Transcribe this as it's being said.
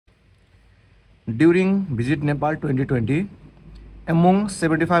During visit Nepal 2020, among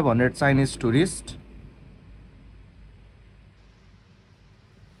 7,500 Chinese tourists,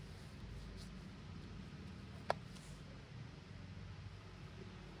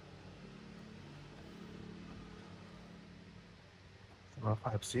 number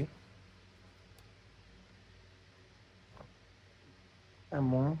 5C,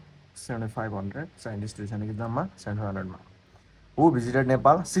 among 7,500 Chinese tourists, 7,500 who visited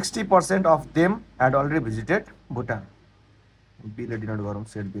Nepal, 60% of them had already visited Bhutan. Bile denote garum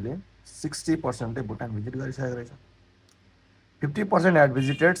set bile 60% Bhutan visit गरिसकेको रहेछ. 50% had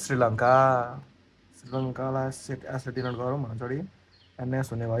visited Sri Lanka. Sri Lanka लाई set as denote garum भन्छडी NS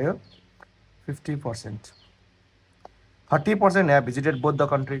हुने भयो 50%. 30% have visited both the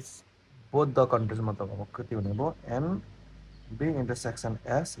countries. Both the countries मतलब अब कति हुने भयो N B intersection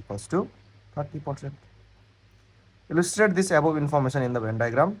S equals to 30%. Illustrate this above information in the Venn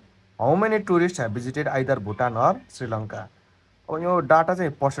diagram. How many tourists have visited either Bhutan or Sri Lanka? अब यो data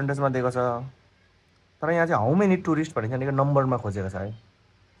चाहिँ पर्सेन्टेजमा दिएको छ तर यहाँ चाहिँ हाउ मेनी टुरिस्ट भनेको यहाँनिर नम्बरमा खोजेको छ है.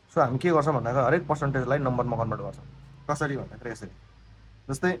 सो हामी के गर्छौँ भन्दाखेरि हरेक पर्सेन्टेजलाई नम्बरमा कन्भर्ट गर्छौँ. कसरी भन्दाखेरि यसरी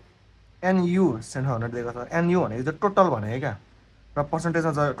जस्तै एनयु 700 दिएको छ. एनयु भनेको चाहिँ टोटल भनेको क्या र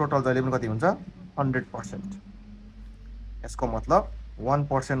पर्सेन्टेजमा टोटल जहिले पनि कति हुन्छ 100%. यसको मतलब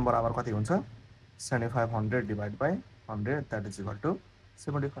 1% बराबर कति हुन्छ 7500 divide by 100 that is equal to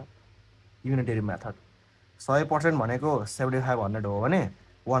 75. Unitary method 100% भनेको 7500 हो भने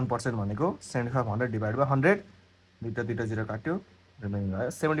 1% भनेको 7500 डिभाइड बाई 100 दुईटा 0 काट्यो रिमेनिङ आयो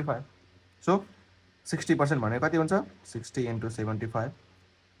 75. सो 60% भनेको कति हुन्छ 60 into 75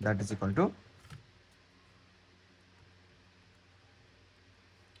 that is equal to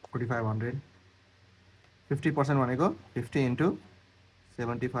 4500. 50% भनेको 50 into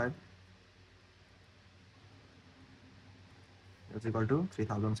 75 is equal to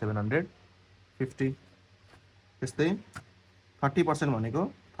 3750. त्यस्तै 30% भनेको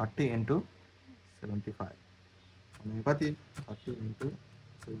 30 into 75 भनेको कति 30 into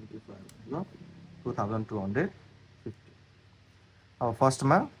 75 भनेको 2250. अब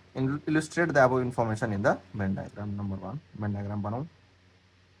फर्स्टमा illustrate the above information in the Venn diagram. Number 1 Venn diagram बनाऊ.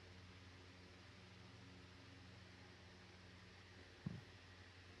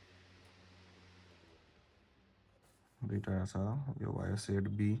 दुईटा छ यो भयो सेट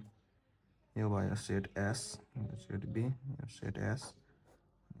B यो भयो सेट S यो सेट B यो सेट S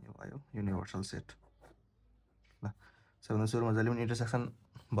यो भयो युनिभर्सल सेट. ल सबभन्दा सुरुमा जहिले पनि इन्टरसेक्सन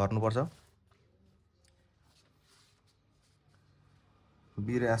भर्नुपर्छ. B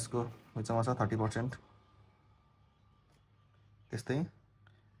र S को बिचमा छ 30%. त्यस्तै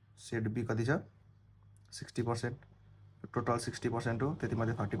सेट B कति छ 60%. टोटल 60% हो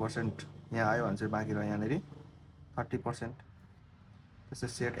त्यतिमध्ये 30% यहाँ आयो भने चाहिँ बाँकी रह्यो यहाँनेरि 30%. त्यस्तै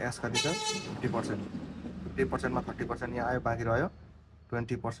सेट S कति छ 50%. 50%मा 30% यहाँ आयो बाँकी रह्यो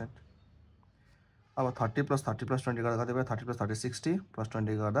 20%. अब 30 + 30 + 20 गर्दा कति भयो 30 + 30 60 +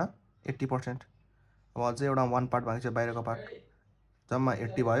 20 गर्दा 80%. अब अझै एउटा 1 पार्ट बाँकी छ बाहिरको पार्ट जम्मा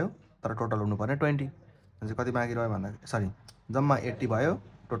 80 भयो तर टोटल हुनुपर्ने 20. चाहिँ कति बाँकी रह्यो भन्दा सरी जम्मा 80 भयो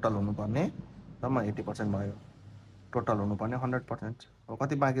टोटल हुनुपर्ने जम्मा 80% भयो टोटल हुनुपर्ने 100%. अब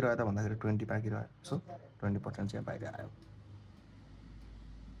कति बाँकी रह्यो त भन्दाखेरि 20 बाँकी रह्यो. सो 20% चाहिँ बाहिर आयो.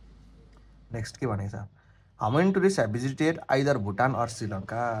 नेक्स्ट के भनेको छ how many tourist have visited either Bhutan or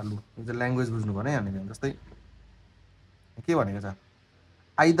Sri Lanka. लु यो चाहिँ ल्याङ्ग्वेज बुझ्नु पर्यो यहाँनिर. जस्तै के भनेको छ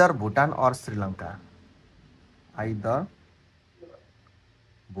either Bhutan or Sri Lanka. Either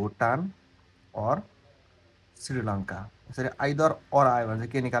Bhutan or Sri Lanka. यसरी आइदर अर आयो भने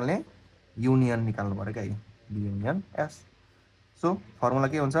चाहिँ के निकाल्ने युनियन निकाल्नु पर्यो क्या युनियन एस. सो फर्मुला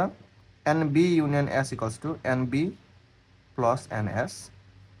के हुन्छ NB union S equals to NB plus NS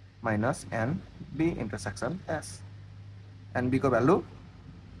minus NB intersection S. NB को भ्यालु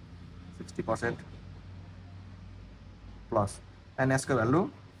 60% प्लस एनएस को value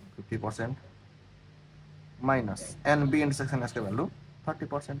 50% minus NB intersection S को भ्यालु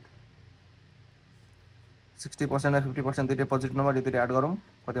 30%. 60% र 50% दुईटै पोजिटिभ नम्बर यो दुईटै एड गरौँ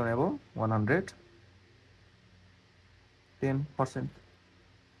कति हुने भयो 110%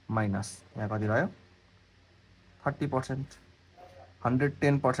 माइनस यहाँ कति रह्यो 30%.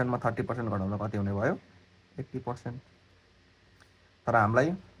 110%मा 30% घटाउँदा कति हुने भयो 80%. तर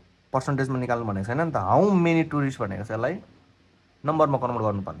हामीलाई पर्सेन्टेजमा निकाल्नु भनेको छैन नि त हाउ मेनी टुरिस्ट भनेको छ यसलाई नम्बरमा कन्भर्ट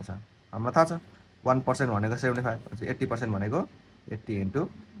गर्नुपर्ने छ. हामीलाई थाहा छ 1% भनेको 75 80% भनेको 80 into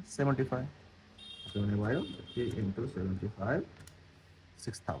 75 हुने भयो 80 into 75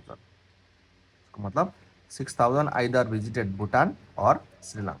 6000. यसको मतलब 6000 either visited Bhutan or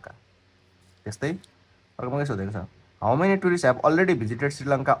Sri Lanka. त्यस्तै अर्कोमा के सोधेको छ how many tourist have already visited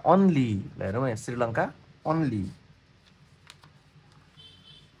Sri Lanka only ल हेरौँ यहाँ श्रीलङ्का ओन्ली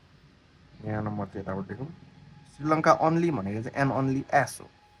यहाँ नम्बर चाहिँ यताबाट लेखौँ श्रीलङ्का ओन्ली भनेको चाहिँ एन ओन्ली एस हो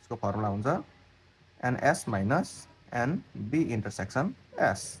यसको फर्मुला हुन्छ NS minus NB intersection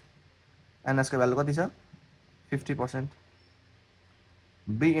S एनएसको value कति छ 50%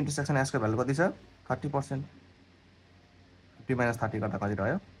 बी इन्टरसेक्सन एसको भ्यालु कति छ 30% 50 माइनस 30 गर्दा कति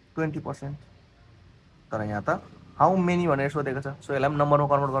रह्यो 20%। तर यहाँ त हाउ मेनी भनेर सोधेको छ सो यसलाई पनि नम्बरमा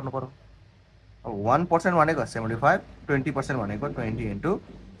कन्भर्ट गर्नु पर्यो। अब 1% भनेको 75 20% भनेको 20 इन्टु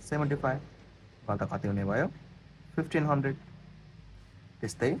 75 गर्दा कति हुने भयो 1500।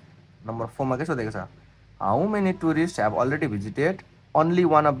 त्यस्तै नम्बर 4 मा के सोधेको छ how many tourist have already visited only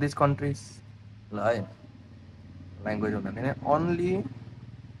one of this countries ल है ल्याङ्ग्वेज हुँदैन नि only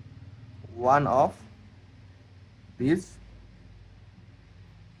one of this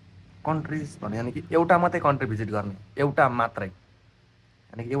countries भने यानि कि एउटा मात्रै कन्ट्री भिजिट गर्ने एउटा मात्रै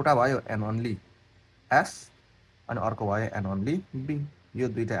यानि कि एउटा भयो एन ओन्ली एस अनि अर्को भयो एन ओन्ली बी यो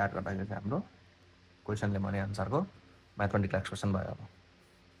दुईटा एड गर्दाखेरि चाहिँ हाम्रो क्वेसनले भने आन्सरको म्याथमेटिकल एक्सप्रेसन भयो।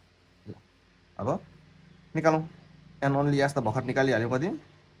 अब निकालौँ एन ओन्ली एस त भर्खर निकालिहाल्यौँ कति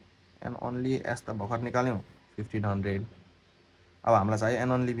एन ओन्ली एस त भर्खर निकाल्यौँ 1500। अब हामीलाई चाहियो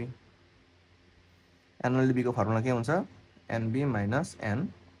an only be an only बीको formula के हुन्छ NB minus an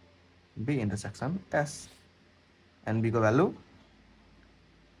be intersection S NB को भ्यालु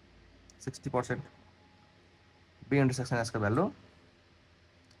 60% बी इन्टरसेक्सन एस को भ्यालु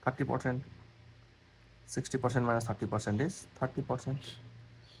 30% 60% माइनस 30% इज 30%।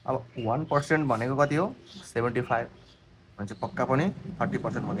 अब 1% भनेको कति हो 75 भने पक्का पनि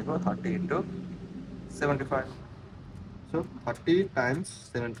 30% भनेको 30 into 75 so 30 times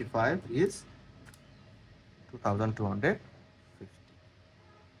 75 is 2250।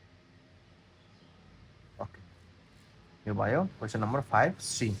 Okay यो भयो क्वेसन नम्बर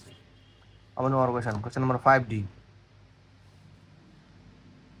 5C। अब अर्को question number 5D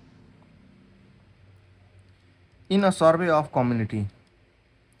in a survey of community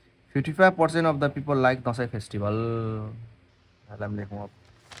 55% of the people like Dashain festival हामी लेखौँ। अब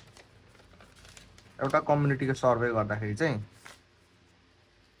एउटा कम्युनिटीको सर्वे गर्दाखेरि चाहिँ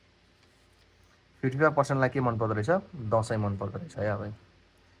 55% लाई के मन पर्दो रहेछ दसैँ मन पर्दो रहेछ है। अब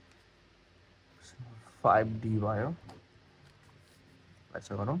 5D भयो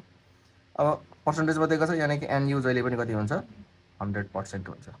यसो गरौँ। अब पर्सेन्टेज बताएको छ यानि कि एनयु जहिले पनि कति हुन्छ 100%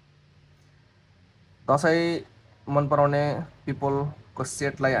 हुन्छ। दसैँ मन पराउने पिपलको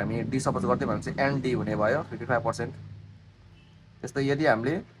सेटलाई हामी डी सपोज गर्दै भने चाहिँ एनडी हुने भयो 55%। त्यस्तै यदि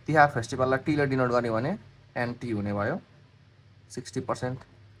हामीले तिहार फेस्टिभललाई टीले डिनोट गर्ने भने एनटी हुने भयो 60%।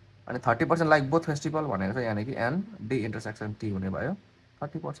 अनि 30% लाइक बोथ फेस्टिभल भनेको छ यानि कि एन डी इन्टरसेक्सन टी हुने भयो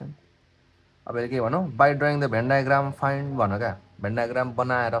 30%। अब के भनौँ by drawing the van diagram find भन क्या भेन डायग्राम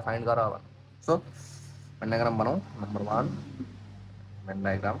बनाएर फाइन्ड गर भन। सो भेन डायग्राम बनाऊ नम्बर 1 भेन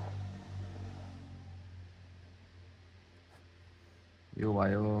डायग्राम यो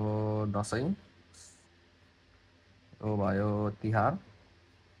भयो दसैँ यो भयो तिहार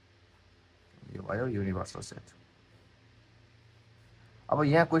यो भयो युनिभर्सल सेट। अब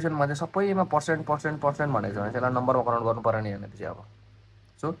यहाँ क्वेसनमा चाहिँ सबैमा पर्सेन्ट भनेको छ भने त्यसलाई नम्बरमा कन्भर्ट गर्नु पर्यो नि होइन त्यो चाहिँ। अब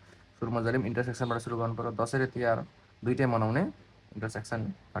सो सुरुमा जहिले पनि इन्टरसेक्सनबाट सुरु गर्नु पर्यो। दसैँ र तिहार दुईटै मनाउने इन्टरसेक्सन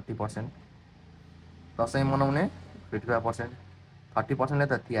 30%। दसैँ मनाउने 55% 30%ले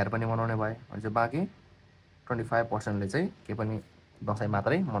त तिहार पनि मनाउने भयो भने चाहिँ बाँकी 25%ले चाहिँ के पनि दसैँ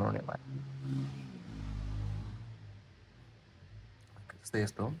मात्रै मनाउने भयो। त्यस्तै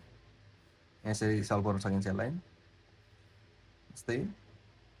यस्तो यसरी सल्भ गर्न सकिन्छ यसलाई। त्यस्तै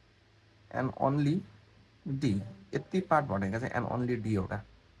एन ओन्ली डी यति पार्ट भनेको चाहिँ एन ओन्ली डी हो क्या।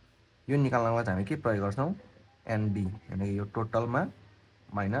 यो निकाल्नलाई चाहिँ हामी के प्रयोग गर्छौँ एनडी यानि कि यो टोटलमा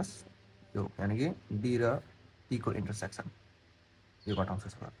माइनस यो यानि कि डी र टी को इन्टरसेक्सन यो घटाउँछ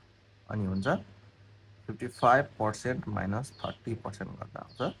सर अनि हुन्छ 55% माइनस 30% गर्दा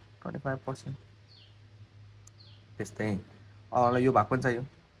आउँछ 25%। त्यस्तै अरूलाई यो भाग पनि चाहियो।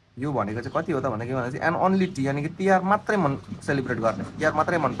 यो भनेको चाहिँ कति हो त भन्दाखेरि भने चाहिँ एन ओन्ली टी यानि कि तिहार मात्रै सेलिब्रेट गर्ने तिहार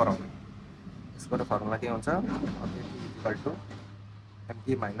मात्रै मन पराउने यसको फर्मुला के हुन्छ equal to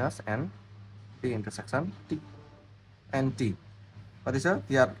n t minus an T intersection T n t कति छ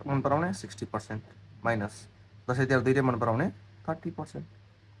तिहार मन पराउने 60% माइनस दसैँ तिहार दुईटै मन पराउने 30%।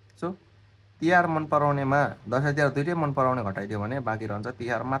 सो तिहार मन पराउनेमा दसैँ तिहार दुईटै मन पराउने घटाइदियो भने बाँकी रहन्छ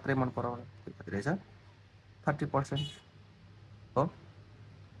तिहार मात्रै मन पराउने त्यो कति रहेछ 30% हो।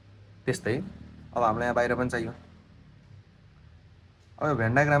 त्यस्तै अब हामीलाई यहाँ बाहिर पनि चाहियो। अब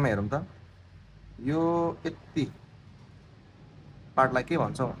भेन डायग्राममा हेरौँ त यो यति पार्टलाई के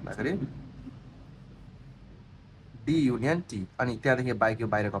भन्छौँ भन्दाखेरि डी युनियन टी अनि त्यहाँदेखि बाइक यो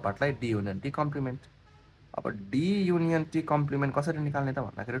बाहिरको पार्टलाई डी युनियन टी कम्प्लिमेन्ट। अब डी युनियन टी कम्प्लिमेन्ट कसरी निकाल्ने त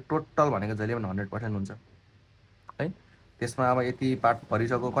भन्दाखेरि टोटल भनेको जहिले पनि 100% हुन्छ है। त्यसमा अब यति पार्ट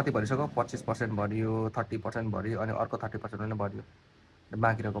भरिसक्यो, कति भरिसक्यो 25% भरियो, 30% भरियो अनि अर्को 30% पनि भरियो,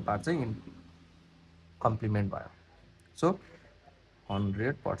 बाँकी रहेको पार्ट चाहिँ कम्प्लिमेन्ट भयो। सो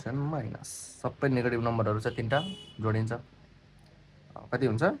 100% माइनस सबै नेगेटिभ नम्बरहरू छ, 3टा जोडिन्छ, कति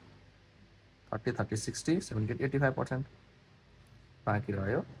हुन्छ 30, 30, 60, 70, 85%। बाँकी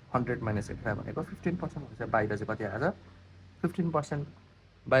रह्यो 100 माइनस 85 भनेको 15% हुन्छ। बाहिर चाहिँ कति आएछ 15%।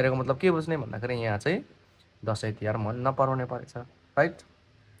 बाहिरको मतलब के बुझ्ने भन्दाखेरि यहाँ चाहिँ दसैँ तिहार मन नपराउने परेछ, राइट।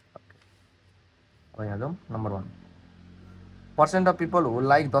 अब यहाँ जाउँ number 1, percent of people who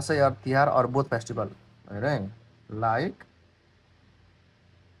like Dashain और तिहार और बोथ फेस्टिभल है, लाइक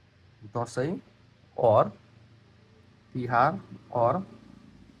दसैँ और तिहार और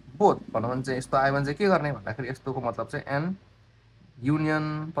बोथ भनौँ भने चाहिँ यस्तो आयो भने चाहिँ के गर्ने भन्दाखेरि यस्तोको मतलब चाहिँ एन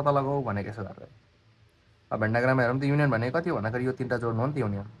युनियन पत्ता लगाऊ भनेको यसो गरेर। अब भेन्डाग्राममा हेरौँ त युनियन भनेको कति हो भन्दाखेरि यो 3टा जोड्नु हो नि त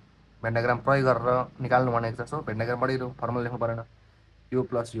युनियन। भेन्डाग्राम प्रयोग गरेर निकाल्नु भनेको छ। सो भेन्डाग्राम बढिरह्यो, फर्मुला लेख्नु परेन, यो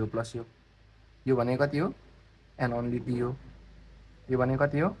प्लस यो प्लस यो भनेको कति हो एन ओन्ली टी हो, यो भनेको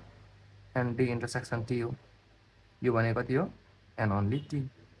कति हो एन डी इन्टरसेक्सन टी हो, यो भनेको कति हो एन ओन्ली टी।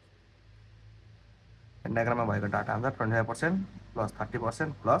 भेन्डाग्राममा भएको डाटा आन्सर 25% प्लस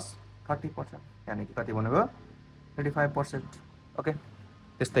 30% प्लस 30%, यानि कि कति भनेको 85%। ओके,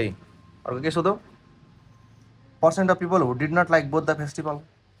 त्यस्तै अर्को के सोधौ, percent of people who did not like both the festival.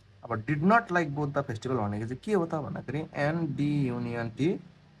 अब did not like both the festival भनेको चाहिँ के हो त भन्दाखेरि an D union T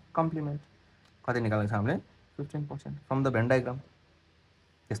complement, कति निकालेको छ हामीले 15% फ्रम द भेन डायग्राम।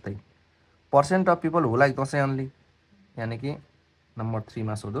 त्यस्तै percent of people who like Dashain only, यानि कि नम्बर 3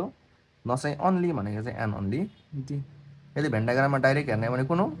 मा सोधो दसैँ अन्ली भनेको चाहिँ एन अन्ली डी। यदि भेन डायग्राममा डाइरेक्ट हेर्ने भने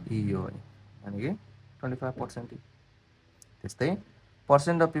कुन हो यो हो, यानि कि 25%। त्यस्तै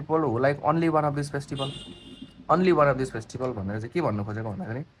percent of people who like only one of this festival, only one of this festival भनेर चाहिँ के भन्नु खोजेको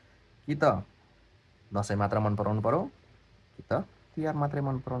भन्दाखेरि कि त दसैँ मात्र मन पराउनु पर्यो कि त तिहार मात्रै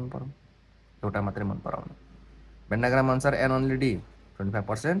मन पराउनु पर्यो, एउटा मात्रै मन पराउनु। भेन डायग्राम अनुसार an only D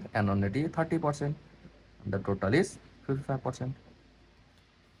 25%, an only D 30%, the total is 55%।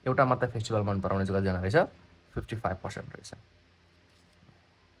 एउटा मात्रै फेस्टिभल मन पराउने चाहिँ कतिजना रहेछ 55% रहेछ।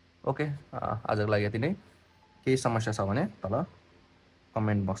 ओके, आजको लागि यति नै। केही समस्या छ भने तल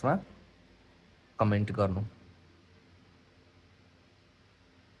कमेन्ट बक्समा कमेन्ट गर्नु।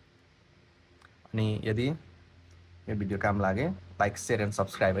 अनि यदि यो भिडियो काम लागे लाइक, सेयर एन्ड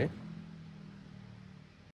सब्सक्राइब है।